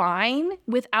be fine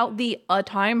without the a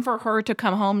time for her to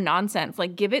come home nonsense.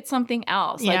 Like, give it something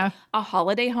else. Yeah. Like a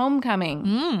holiday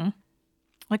homecoming.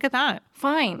 Look at that.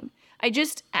 Fine. I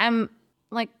just am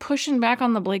like pushing back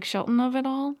on the Blake Shelton of it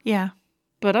all. Yeah.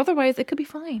 But otherwise, it could be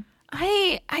fine.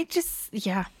 I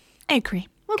agree.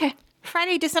 Okay.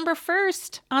 Friday, December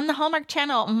 1st on the Hallmark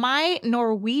Channel, My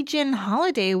Norwegian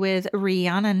Holiday with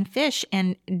Rhiannon Fish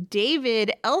and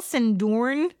David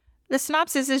Elsendorn. The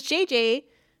synopsis is JJ.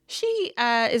 She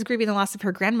is grieving the loss of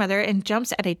her grandmother and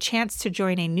jumps at a chance to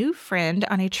join a new friend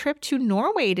on a trip to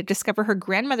Norway to discover her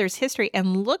grandmother's history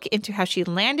and look into how she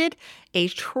landed a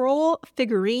troll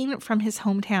figurine from his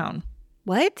hometown.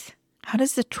 What? How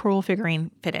does the troll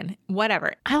figurine fit in?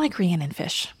 Whatever. I like Rhiannon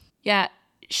Fish. Yeah,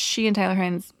 she and Tyler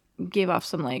Hines gave off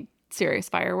some like serious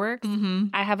fireworks.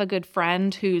 I have a good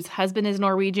friend whose husband is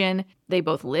Norwegian. They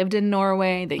both lived in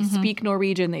Norway. They speak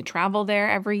Norwegian. They travel there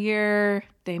every year.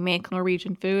 They make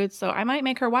Norwegian food. So I might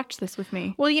make her watch this with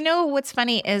me. Well, you know what's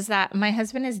funny is that my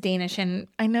husband is Danish, and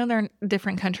I know they're in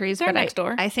different countries, They're but next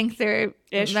door. I think they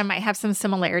might have some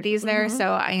similarities there.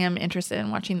 So I am interested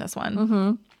in watching this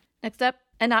one. Next up,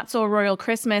 A Not So Royal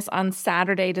Christmas on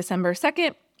Saturday, December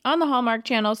 2nd on the Hallmark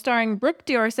Channel, starring Brooke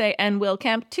D'Orsay and Will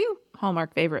Kemp, two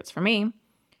Hallmark favorites for me.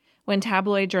 When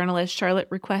tabloid journalist Charlotte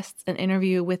requests an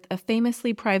interview with a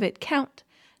famously private count,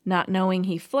 not knowing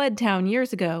he fled town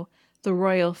years ago, the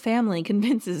royal family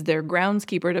convinces their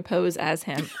groundskeeper to pose as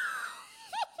him.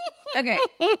 Okay.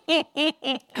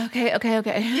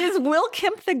 Okay. Is Will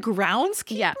Kemp the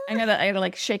groundskeeper? Yeah, I gotta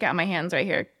like shake out my hands right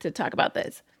here to talk about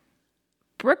this.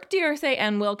 Brooke D'Orsay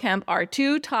and Will Kemp are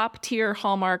two top-tier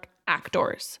Hallmark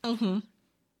actors.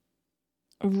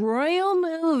 Royal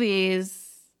movies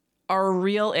are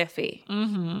real iffy.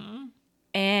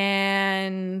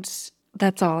 And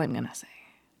that's all I'm going to say.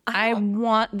 I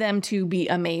want them to be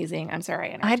amazing. I'm sorry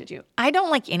I interrupted you. I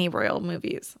don't like any royal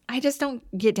movies. I just don't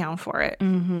get down for it.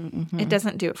 It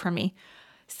doesn't do it for me.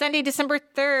 Sunday, December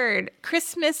 3rd,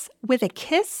 Christmas with a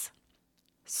Kiss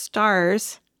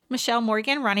stars Michelle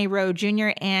Morgan, Ronnie Rowe Jr.,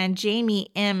 and Jamie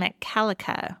M.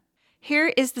 Calica.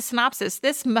 Here is the synopsis.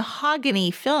 This mahogany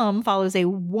film follows a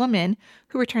woman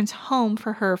who returns home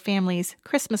for her family's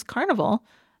Christmas carnival,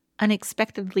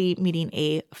 unexpectedly meeting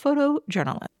a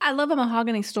photojournalist. I love a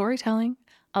mahogany storytelling.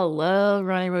 I love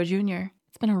Ronnie Rowe Jr.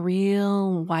 It's been a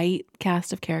real white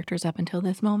cast of characters up until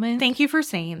this moment. Thank you for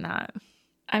saying that.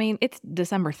 I mean, it's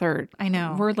December 3rd. I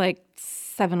know. We're like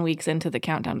 7 weeks into the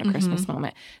countdown to Christmas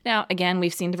moment. Now, again,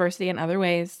 we've seen diversity in other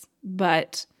ways,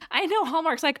 but I know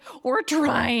Hallmark's like, we're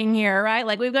trying here, right?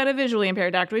 Like, we've got a visually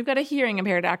impaired actor. We've got a hearing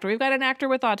impaired actor. We've got an actor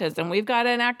with autism. We've got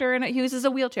an actor who uses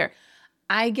a wheelchair.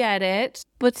 I get it,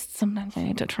 but sometimes I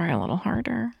need to try a little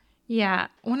harder. Yeah.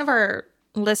 One of our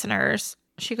listeners,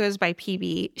 she goes by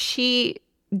PB, she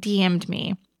DM'd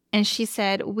me and she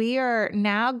said, we are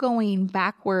now going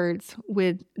backwards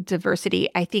with diversity.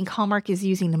 I think Hallmark is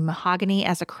using the mahogany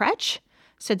as a crutch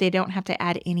so they don't have to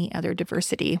add any other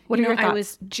diversity. What are your thoughts? I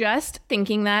was just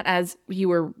thinking that as you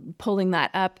were pulling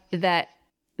that up, that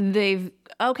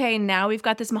now we've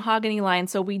got this mahogany line,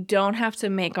 so we don't have to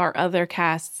make our other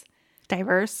casts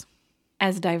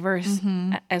as diverse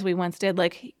as we once did.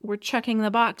 Like, we're checking the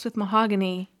box with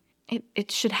mahogany.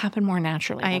 It should happen more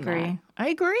naturally. I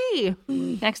agree.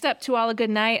 Next up, To All a Good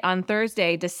Night on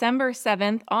Thursday, December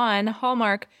 7th on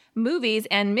Hallmark Movies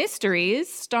and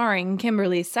Mysteries, starring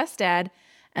Kimberly Sustad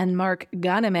and Mark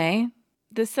Ganame.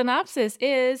 The synopsis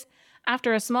is,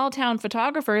 after a small-town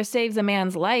photographer saves a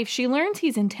man's life, she learns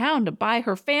he's in town to buy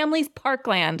her family's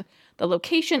parkland, the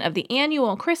location of the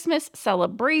annual Christmas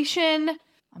celebration.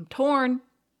 I'm torn.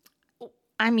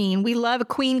 I mean, we love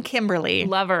Queen Kimberly.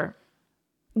 Love her.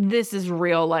 This is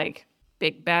real, like,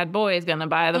 big bad boy is gonna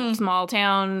buy the small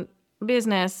town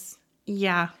business.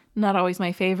 Yeah. Not always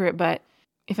my favorite, but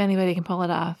if anybody can pull it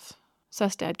off,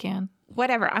 Sustad can.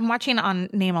 Whatever. I'm watching on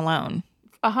Name Alone.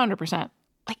 100%.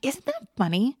 Like, isn't that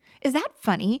funny? Is that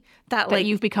funny? That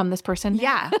you've become this person?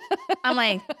 Yeah. I'm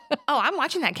like, I'm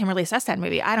watching that Kimberly Sustad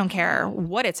movie. I don't care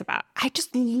what it's about. I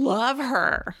just love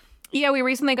her. Yeah, we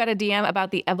recently got a DM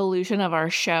about the evolution of our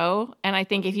show. And I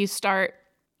think if you start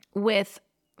with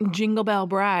Jingle Bell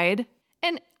Bride,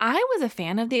 and I was a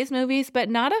fan of these movies, but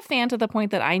not a fan to the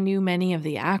point that I knew many of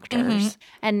the actors.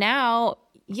 And now,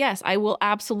 yes, I will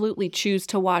absolutely choose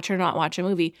to watch or not watch a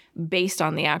movie based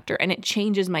on the actor. And it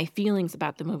changes my feelings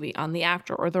about the movie on the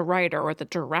actor or the writer or the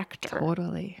director.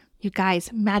 Totally. You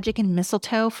guys, Magic and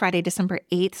Mistletoe, Friday, December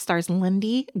 8th, stars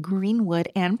Lindy Greenwood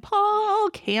and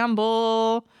Paul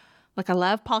Campbell. Look, I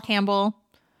love Paul Campbell.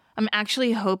 I'm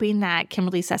actually hoping that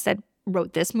Kimberly Sustad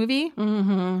wrote this movie.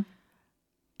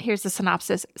 Here's the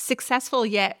synopsis. Successful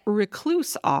yet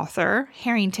recluse author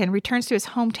Harrington returns to his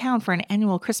hometown for an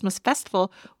annual Christmas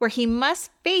festival where he must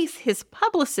face his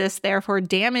publicist there for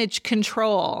damage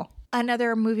control.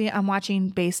 Another movie I'm watching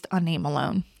based on Name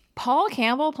Alone. Paul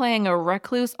Campbell playing a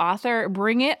recluse author.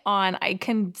 Bring it on. I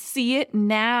can see it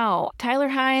now. Tyler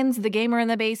Hines, the gamer in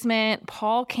the basement.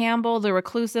 Paul Campbell, the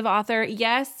reclusive author.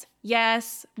 Yes.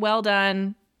 Well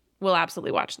done. We'll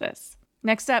absolutely watch this.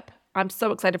 Next up, I'm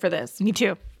so excited for this. Me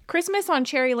too. Christmas on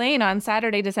Cherry Lane on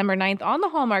Saturday, December 9th on the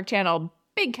Hallmark Channel.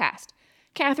 Big cast.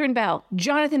 Catherine Bell,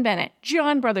 Jonathan Bennett,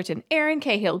 John Brotherton, Aaron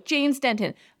Cahill, James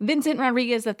Denton, Vincent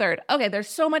Rodriguez III. Okay, there's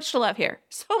so much to love here.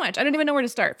 So much. I don't even know where to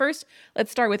start. First,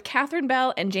 let's start with Catherine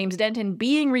Bell and James Denton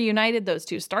being reunited. Those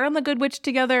two start on The Good Witch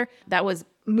together. That was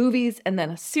movies and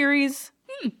then a series.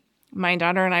 My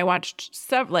daughter and I watched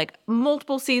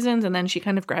multiple seasons, and then she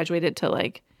kind of graduated to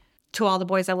like To All the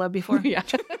Boys I Loved Before. yeah.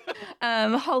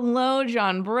 Hello,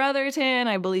 John Brotherton.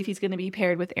 I believe he's going to be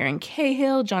paired with Aaron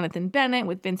Cahill, Jonathan Bennett,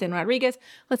 with Vincent Rodriguez.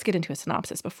 Let's get into a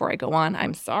synopsis before I go on.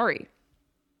 I'm sorry.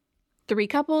 3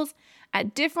 couples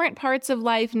at different parts of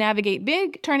life navigate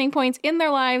big turning points in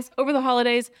their lives over the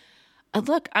holidays.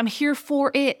 Look, I'm here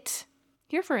for it.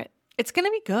 Here for it. It's going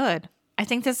to be good.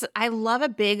 I love a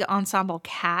big ensemble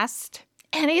cast.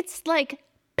 And it's like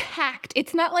packed.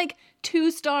 It's not like 2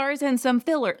 stars and some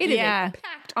filler. It is a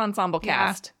packed ensemble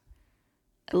cast.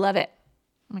 I love it.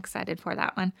 I'm excited for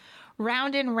that one.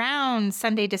 Round and Round,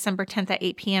 Sunday, December 10th at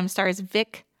 8 p.m. stars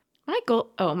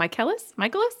Michaelis?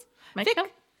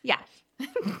 Yeah.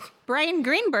 Brian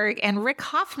Greenberg and Rick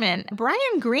Hoffman.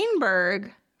 Brian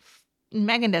Greenberg,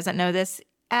 Megan doesn't know this,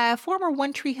 former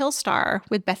One Tree Hill star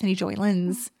with Bethany Joy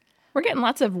Lenz. We're getting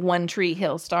lots of One Tree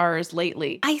Hill stars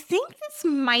lately. I think this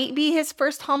might be his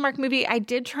first Hallmark movie. I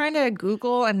did try to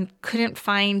Google and couldn't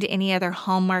find any other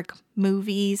Hallmark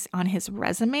movies on his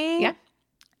resume. Yeah.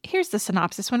 Here's the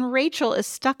synopsis. When Rachel is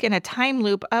stuck in a time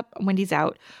loop, Wendy's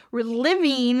out,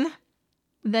 reliving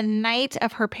the night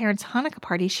of her parents' Hanukkah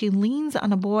party, she leans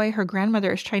on a boy her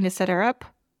grandmother is trying to set her up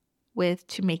with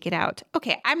to make it out.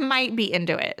 Okay, I might be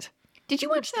into it. Did you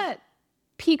watch that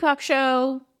Peacock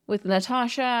show with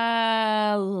Natasha?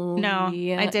 No,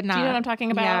 I did not. Do you know what I'm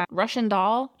talking about? Yeah. Russian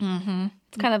Doll? Mm-hmm.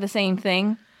 It's kind of the same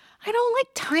thing. I don't like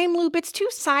time loop. It's too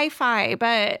sci-fi,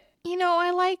 but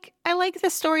I like the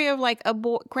story of like a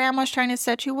boy, grandma's trying to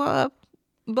set you up,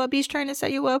 Bubby's trying to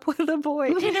set you up with a boy.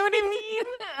 You know what I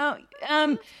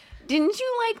mean? Didn't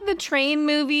you like the train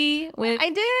movie with? I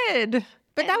did.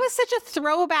 But that was such a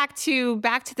throwback to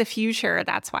Back to the Future.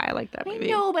 That's why I like that movie.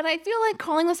 I know, but I feel like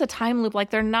calling this a time loop, like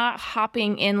they're not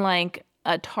hopping in like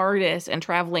a TARDIS and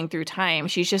traveling through time.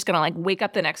 She's just going to like wake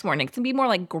up the next morning. It's going to be more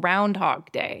like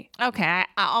Groundhog Day. Okay,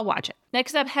 I'll watch it.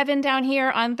 Next up, Heaven Down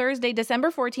Here on Thursday, December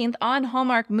 14th on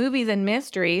Hallmark Movies and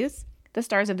Mysteries. The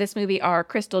stars of this movie are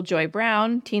Crystal Joy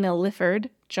Brown, Tina Lifford,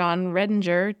 John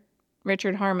Redinger,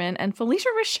 Richard Harmon, and Felicia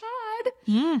Rashad.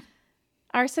 Mm.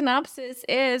 Our synopsis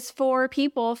is 4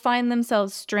 people find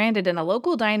themselves stranded in a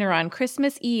local diner on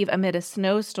Christmas Eve amid a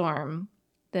snowstorm.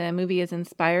 The movie is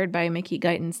inspired by Mickey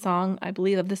Guyton's song, I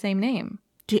believe, of the same name.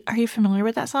 Are you familiar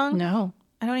with that song? No.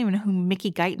 I don't even know who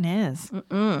Mickey Guyton is.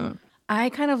 Mm-mm. I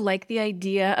kind of like the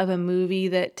idea of a movie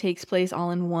that takes place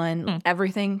all in one.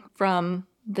 Everything from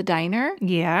the diner.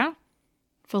 Yeah.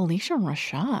 Felicia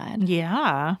Rashad.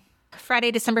 Yeah.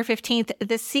 Friday, December 15th,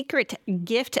 The Secret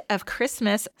Gift of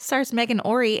Christmas stars Megan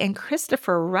Ory and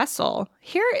Christopher Russell.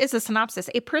 Here is a synopsis.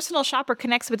 A personal shopper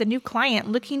connects with a new client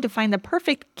looking to find the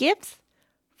perfect gift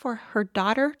for her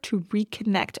daughter to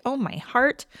reconnect. Oh, my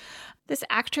heart. This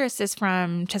actress is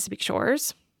from Chesapeake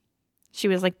Shores. She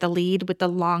was like the lead with the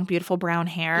long, beautiful brown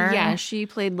hair. Yeah, she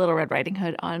played Little Red Riding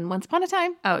Hood on Once Upon a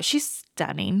Time. Oh, she's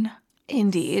stunning.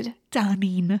 Indeed.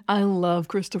 Stunning. I love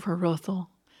Christopher Russell.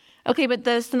 Okay, but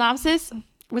the synopsis...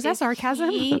 Was that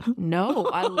sarcasm? No,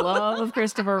 I love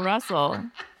Christopher Russell.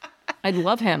 I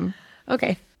love him.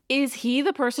 Okay. Is he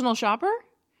the personal shopper?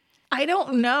 I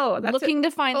don't know. Looking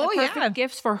to find the perfect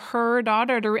gifts for her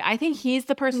daughter to... I think he's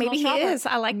the personal Maybe shopper. Maybe he is.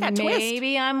 I like that twist.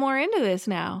 Maybe I'm more into this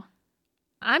now.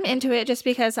 I'm into it just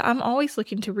because I'm always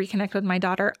looking to reconnect with my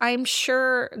daughter. I'm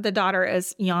sure the daughter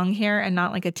is young here and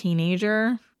not like a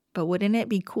teenager. But wouldn't it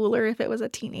be cooler if it was a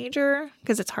teenager?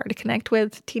 Because it's hard to connect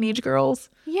with teenage girls.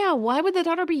 Yeah, why would the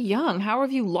daughter be young? How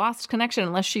have you lost connection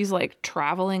unless she's like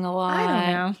traveling a lot?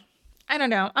 I don't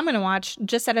know. I'm going to watch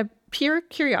just out of pure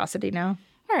curiosity now.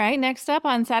 All right, next up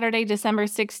on Saturday, December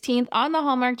 16th on the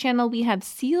Hallmark Channel, we have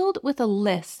Sealed with a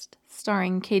List,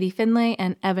 starring Katie Finlay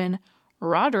and Evan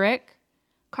Roderick.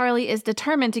 Carly is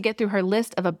determined to get through her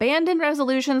list of abandoned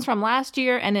resolutions from last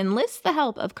year and enlists the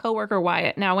help of coworker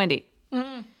Wyatt. Now, Wendy,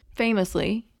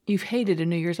 famously, you've hated a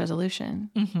New Year's resolution.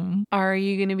 Mm-hmm. Are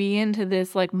you going to be into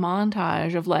this like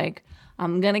montage of like,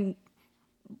 I'm going to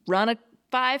run a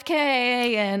 5K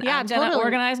and I'm going to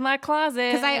organize my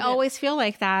closet? Because I always feel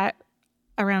like that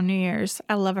around New Year's.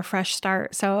 I love a fresh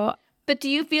start. So, but do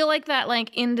you feel like that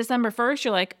like in December 1st,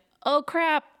 you're like, oh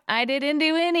crap, I didn't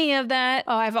do any of that?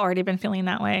 Oh, I've already been feeling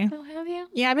that way. Oh, have you?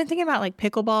 Yeah, I've been thinking about like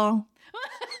pickleball,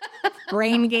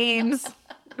 brain games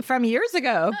from years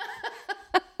ago.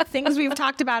 Things we've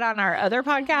talked about on our other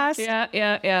podcast.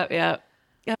 Yeah.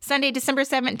 Sunday, December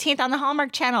 17th on the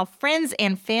Hallmark Channel, Friends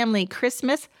and Family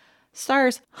Christmas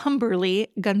stars Humberly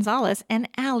Gonzalez and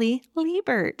Allie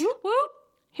Liebert. Whoop, whoop.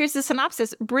 Here's the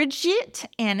synopsis. Bridget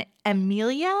and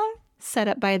Amelia, set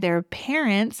up by their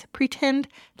parents, pretend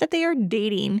that they are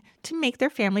dating to make their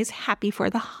families happy for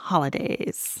the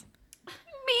holidays.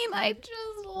 I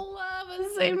just love a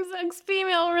same-sex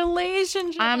female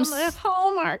relationship on the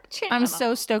Hallmark channel. I'm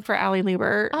so stoked for Allie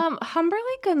Liebert. Humberly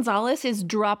Gonzalez is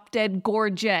drop dead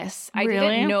gorgeous. I Really?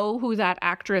 didn't know who that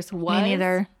actress was. Me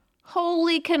neither.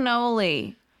 Holy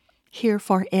cannoli. Here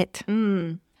for it.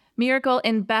 Miracle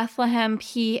in Bethlehem,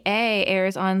 PA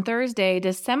airs on Thursday,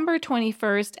 December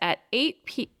 21st at 8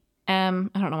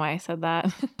 p.m. I don't know why I said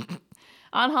that.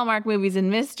 On Hallmark Movies and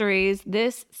Mysteries,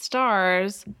 this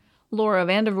stars Laura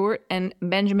Vandervoort and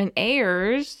Benjamin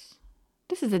Ayers.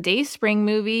 This is a Dayspring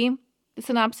movie. The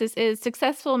synopsis is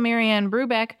successful Marianne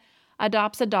Brubeck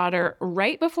adopts a daughter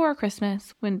right before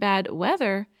Christmas when bad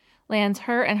weather lands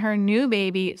her and her new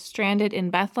baby stranded in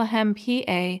Bethlehem,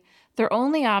 PA. Their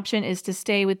only option is to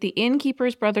stay with the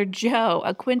innkeeper's brother Joe,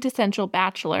 a quintessential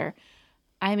bachelor.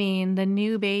 I mean, the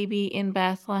new baby in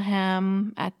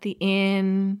Bethlehem at the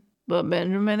inn, but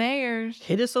Benjamin Ayers.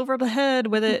 Hit us over the head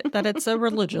with it that it's a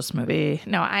religious movie.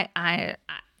 No,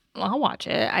 I'll watch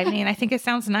it. I mean, I think it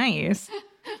sounds nice.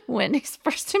 Wendy's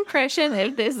first impression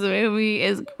of this movie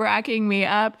is cracking me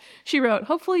up. She wrote,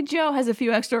 hopefully Joe has a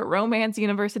few extra romance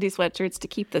university sweatshirts to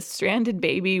keep the stranded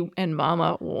baby and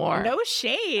mama warm. No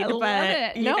shade, I love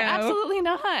it. No, absolutely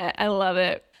not. I love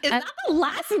it. Is that the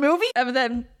last movie of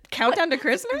the Countdown to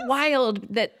Christmas?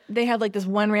 Wild that they had like this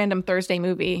one random Thursday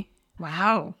movie.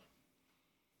 Wow.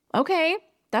 Okay,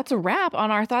 that's a wrap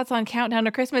on our thoughts on Countdown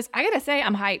to Christmas. I gotta say,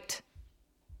 I'm hyped.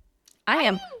 I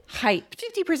am hyped.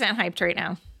 50% hyped right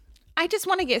now. I just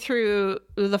want to get through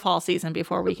the fall season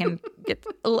before we can get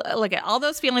look at all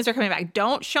those feelings are coming back.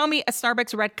 Don't show me a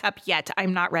Starbucks red cup yet.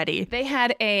 I'm not ready. They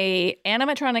had a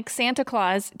animatronic Santa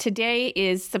Claus. Today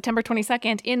is September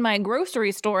 22nd in my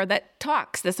grocery store that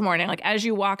talks this morning. Like as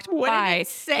you walked what by, did it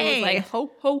say? It was like,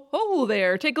 ho, ho, ho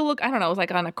there. Take a look. I don't know. It was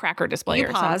like on a cracker display You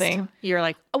or paused. something. You're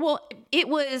like, Well, it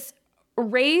was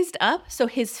raised up. So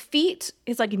his feet,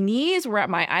 his like knees were at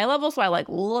my eye level. So I like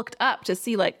looked up to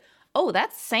see like, oh,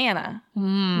 that's Santa. But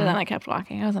then I kept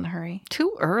walking. I was in a hurry.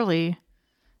 too early.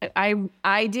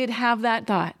 I did have that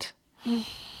thought.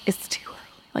 It's too early.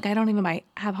 Like I don't even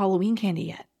have Halloween candy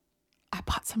yet. I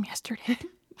bought some yesterday.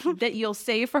 That you'll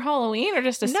save for Halloween or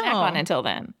just a snack on until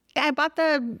then? I bought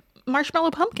the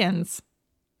marshmallow pumpkins.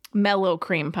 Mellow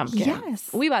cream pumpkin.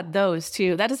 Yes. We bought those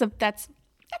too. That's That's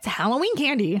Halloween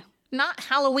candy. Not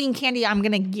Halloween candy I'm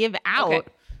going to give out. Okay.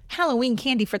 Halloween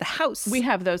candy for the house. we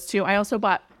have those too. I also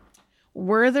bought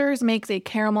Werther's makes a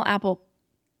caramel apple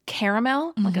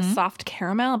caramel, like a soft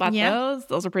caramel. I bought those.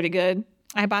 Those are pretty good.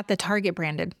 I bought the Target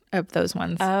branded of those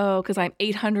ones. Oh, because I'm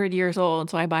 800 years old,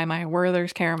 so I buy my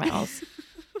Werther's caramels.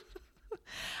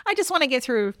 I just want to get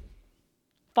through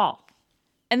fall.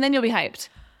 And then you'll be hyped.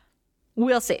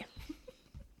 We'll see.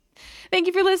 Thank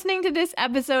you for listening to this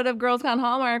episode of Girls Gone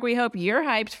Hallmark. We hope you're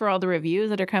hyped for all the reviews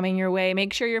that are coming your way.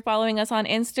 Make sure you're following us on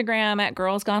Instagram at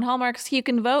Girls Gone Hallmark so you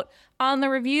can vote on the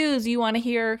reviews you want to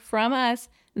hear from us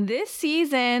this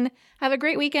season. Have a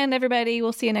great weekend, everybody.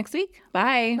 We'll see you next week.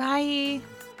 Bye. Bye.